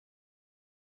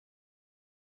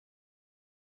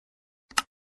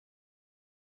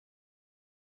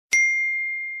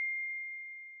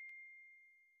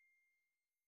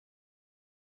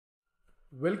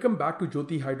Welcome back to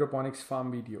Jyoti Hydroponics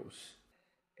farm videos.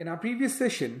 In our previous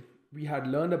session, we had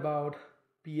learned about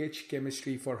pH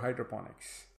chemistry for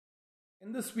hydroponics.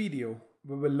 In this video,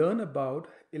 we will learn about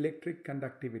electric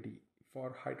conductivity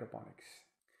for hydroponics.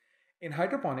 In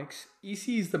hydroponics, EC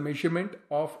is the measurement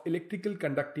of electrical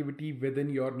conductivity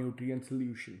within your nutrient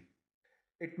solution.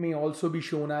 It may also be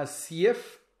shown as CF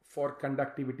for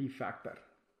conductivity factor.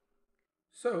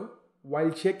 So,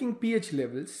 while checking pH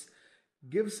levels,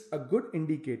 gives a good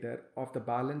indicator of the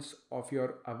balance of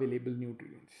your available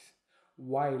nutrients,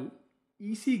 while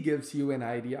EC gives you an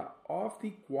idea of the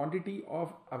quantity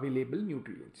of available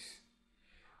nutrients.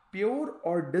 Pure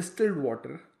or distilled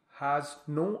water has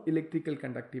no electrical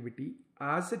conductivity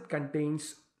as it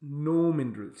contains no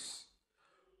minerals.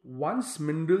 Once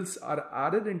minerals are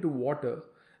added into water,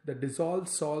 the dissolved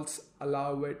salts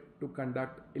allow it to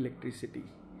conduct electricity.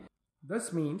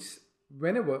 This means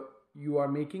whenever you are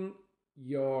making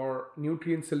your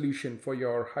nutrient solution for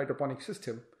your hydroponic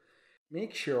system,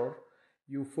 make sure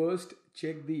you first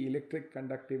check the electric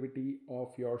conductivity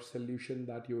of your solution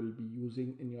that you will be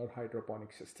using in your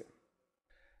hydroponic system.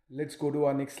 Let's go to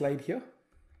our next slide here.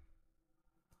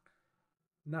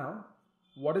 Now,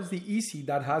 what is the EC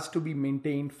that has to be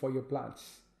maintained for your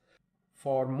plants?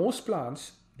 For most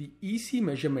plants, the EC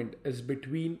measurement is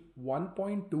between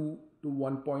 1.2 to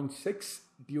 1.6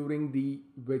 during the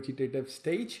vegetative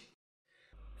stage.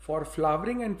 For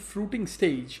flowering and fruiting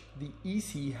stage, the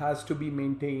EC has to be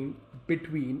maintained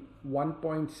between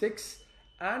 1.6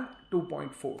 and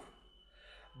 2.4.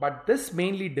 But this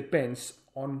mainly depends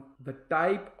on the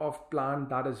type of plant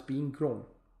that is being grown.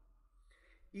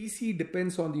 EC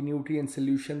depends on the nutrient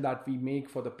solution that we make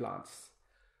for the plants.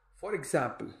 For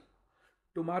example,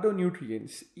 tomato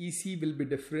nutrients EC will be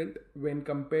different when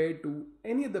compared to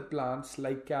any other plants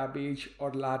like cabbage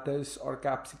or lettuce or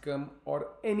capsicum or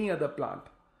any other plant.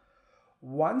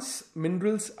 Once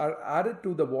minerals are added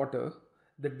to the water,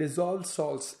 the dissolved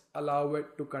salts allow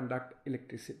it to conduct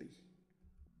electricity.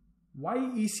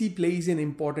 Why EC plays an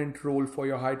important role for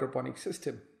your hydroponic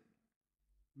system?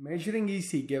 Measuring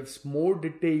EC gives more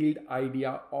detailed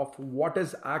idea of what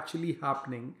is actually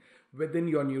happening within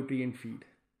your nutrient feed,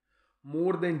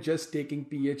 more than just taking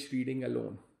pH reading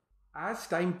alone. As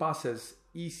time passes,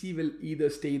 EC will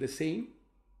either stay the same,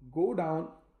 go down,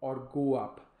 or go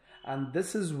up. And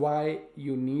this is why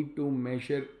you need to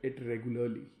measure it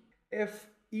regularly. If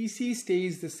EC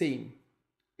stays the same,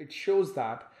 it shows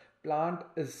that plant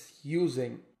is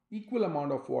using equal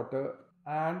amount of water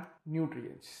and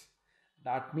nutrients.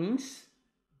 That means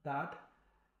that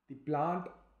the plant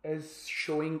is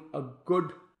showing a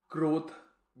good growth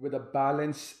with a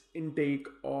balanced intake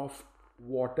of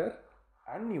water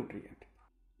and nutrient.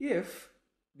 If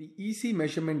the EC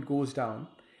measurement goes down,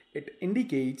 it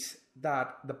indicates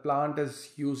that the plant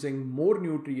is using more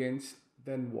nutrients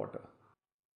than water.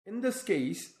 In this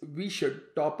case, we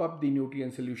should top up the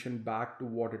nutrient solution back to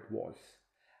what it was,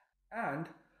 and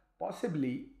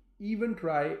possibly even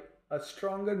try a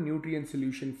stronger nutrient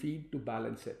solution feed to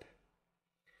balance it.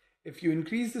 If you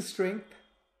increase the strength,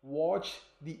 watch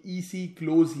the EC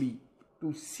closely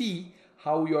to see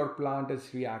how your plant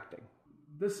is reacting.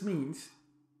 This means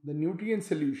the nutrient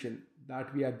solution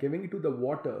that we are giving to the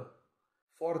water,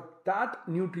 for that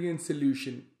nutrient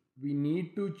solution, we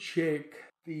need to check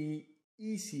the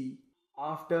EC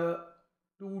after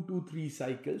 2 to 3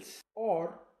 cycles.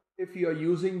 Or if you are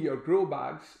using your grow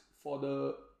bags for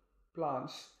the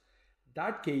plants,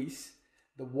 that case,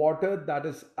 the water that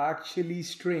is actually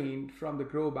strained from the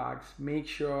grow bags, make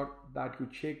sure that you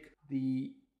check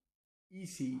the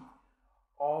EC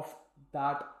of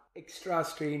that extra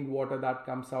strained water that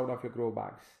comes out of your grow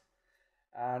bags.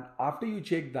 And after you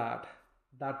check that,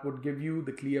 that would give you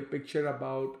the clear picture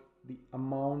about the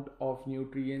amount of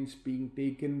nutrients being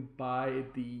taken by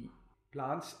the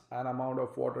plants and amount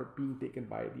of water being taken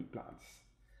by the plants.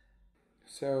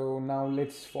 So now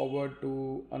let's forward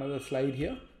to another slide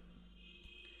here.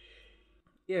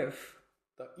 If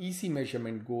the EC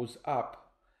measurement goes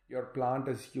up, your plant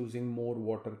is using more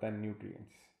water than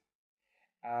nutrients,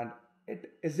 and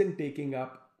it isn't taking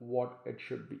up what it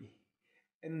should be.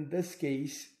 In this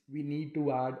case, we need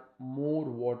to add more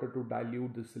water to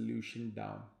dilute the solution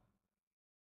down.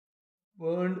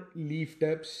 Burned leaf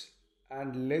tips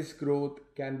and less growth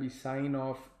can be sign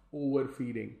of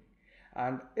overfeeding,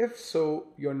 and if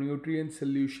so, your nutrient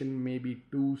solution may be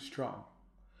too strong.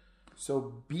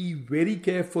 So be very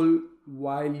careful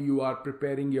while you are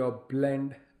preparing your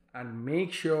blend, and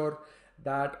make sure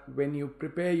that when you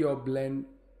prepare your blend,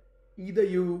 either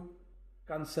you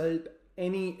consult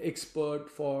any expert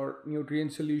for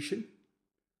nutrient solution,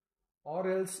 or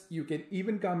else you can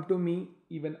even come to me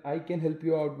even I can help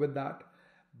you out with that.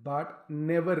 But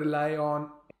never rely on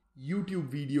YouTube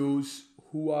videos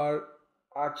who are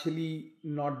actually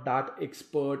not that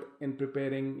expert in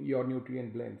preparing your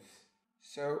nutrient blends.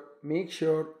 So make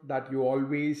sure that you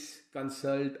always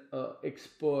consult an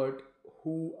expert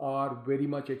who are very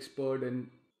much expert in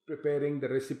preparing the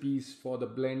recipes for the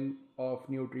blend of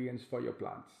nutrients for your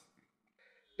plants.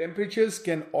 Temperatures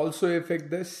can also affect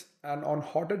this, and on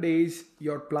hotter days,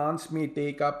 your plants may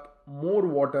take up more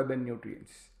water than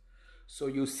nutrients. So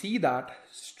you see that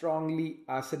strongly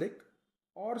acidic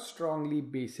or strongly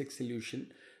basic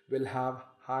solution will have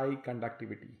high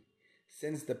conductivity,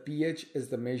 since the pH is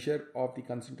the measure of the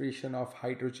concentration of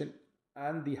hydrogen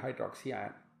and the hydroxy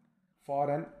ion for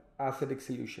an acidic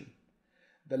solution.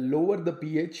 The lower the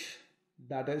pH,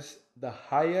 that is, the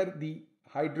higher the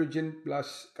hydrogen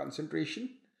plus concentration,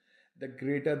 the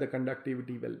greater the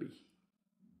conductivity will be.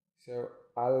 So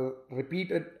I'll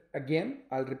repeat it again.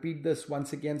 I'll repeat this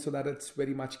once again so that it's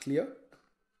very much clear.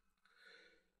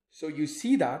 So you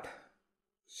see that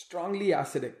strongly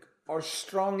acidic or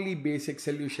strongly basic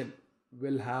solution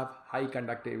will have high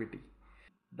conductivity.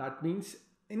 That means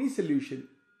any solution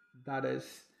that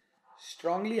is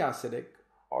strongly acidic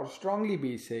or strongly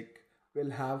basic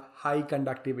will have high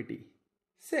conductivity.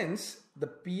 Since the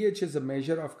pH is a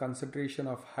measure of concentration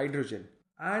of hydrogen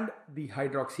and the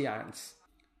hydroxy ions.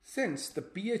 Since the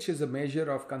pH is a measure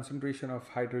of concentration of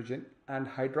hydrogen and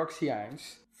hydroxy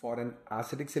ions for an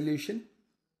acidic solution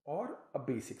or a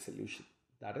basic solution,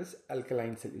 that is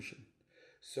alkaline solution.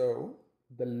 So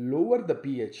the lower the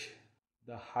pH,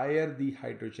 the higher the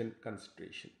hydrogen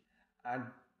concentration and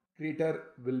greater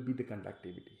will be the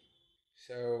conductivity.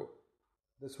 So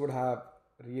this would have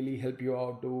really helped you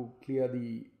out to clear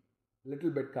the little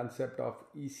bit concept of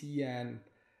EC and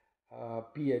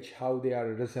pH, how they are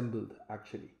resembled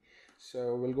actually.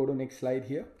 So we'll go to next slide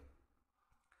here.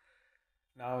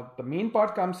 Now the main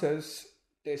part comes as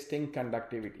testing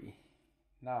conductivity.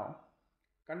 Now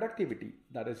conductivity,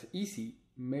 that is EC,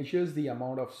 measures the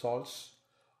amount of salts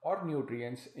or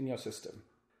nutrients in your system.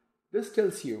 This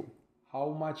tells you how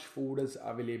much food is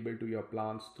available to your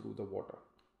plants through the water.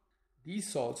 These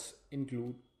salts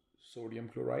include sodium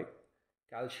chloride,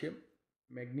 calcium,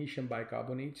 magnesium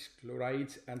bicarbonates,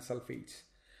 chlorides and sulfates.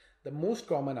 The most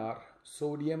common are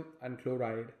sodium and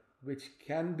chloride, which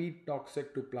can be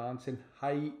toxic to plants in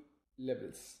high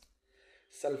levels.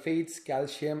 Sulfates,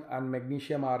 calcium and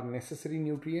magnesium are necessary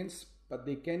nutrients, but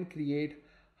they can create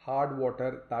hard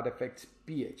water that affects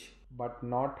pH, but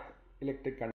not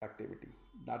electric conductivity.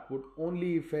 That would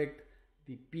only affect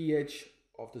the pH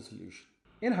of the solution.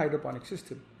 In hydroponic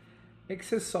system,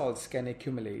 excess salts can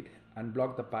accumulate and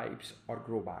block the pipes or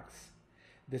grow bags.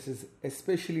 This is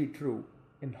especially true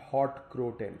in hot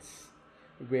grow tents,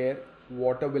 where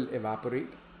water will evaporate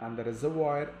and the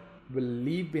reservoir will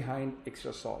leave behind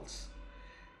extra salts.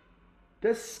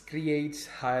 This creates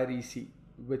higher EC,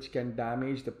 which can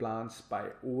damage the plants by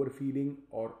overfeeding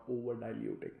or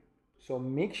over-diluting. So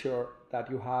make sure that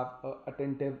you have an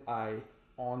attentive eye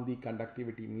on the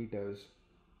conductivity meters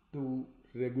to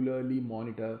regularly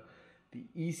monitor the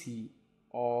EC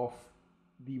of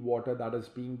the water that is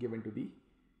being given to the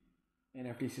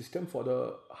NFT system for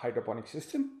the hydroponic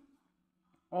system.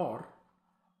 Or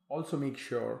also make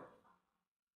sure,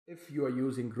 if you are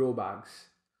using grow bags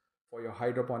for your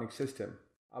hydroponic system,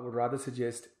 I would rather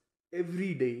suggest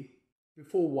every day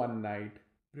before one night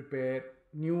prepare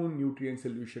new nutrient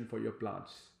solution for your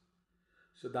plants.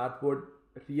 So that would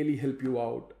really help you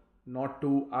out not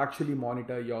to actually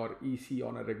monitor your EC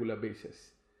on a regular basis.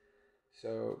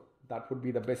 So that would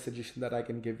be the best suggestion that I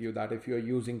can give you, that if you're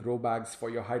using grow bags for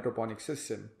your hydroponic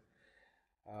system,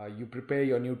 you prepare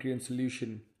your nutrient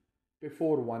solution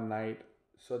before one night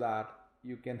so that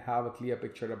you can have a clear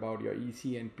picture about your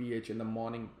EC and pH in the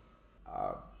morning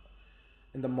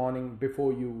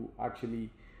before you actually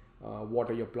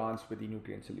water your plants with the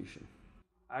nutrient solution.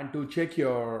 And to check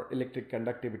your electric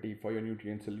conductivity for your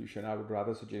nutrient solution, I would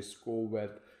rather suggest go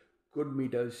with good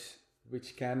meters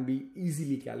which can be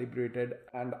easily calibrated,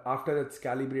 and after it's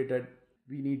calibrated,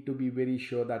 we need to be very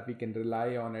sure that we can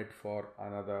rely on it for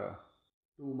another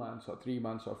 2 months or 3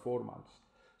 months or 4 months.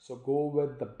 So go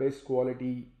with the best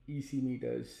quality EC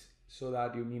meters so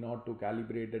that you need not to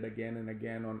calibrate it again and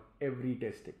again on every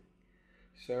testing.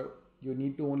 So you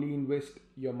need to only invest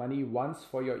your money once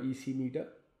for your EC meter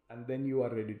and then you are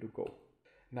ready to go.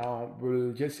 Now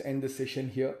we'll just end the session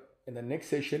here. In the next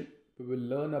session, we will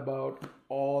learn about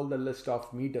all the list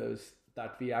of meters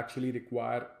that we actually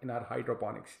require in our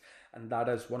hydroponics. And that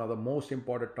is one of the most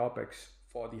important topics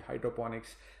for the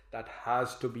hydroponics that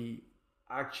has to be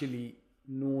actually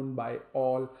known by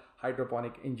all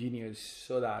hydroponic engineers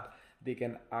so that they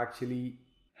can actually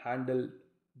handle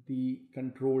the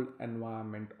controlled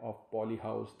environment of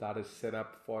polyhouse that is set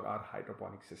up for our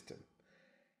hydroponic system.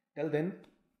 Till then,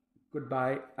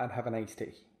 goodbye and have a nice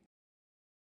day.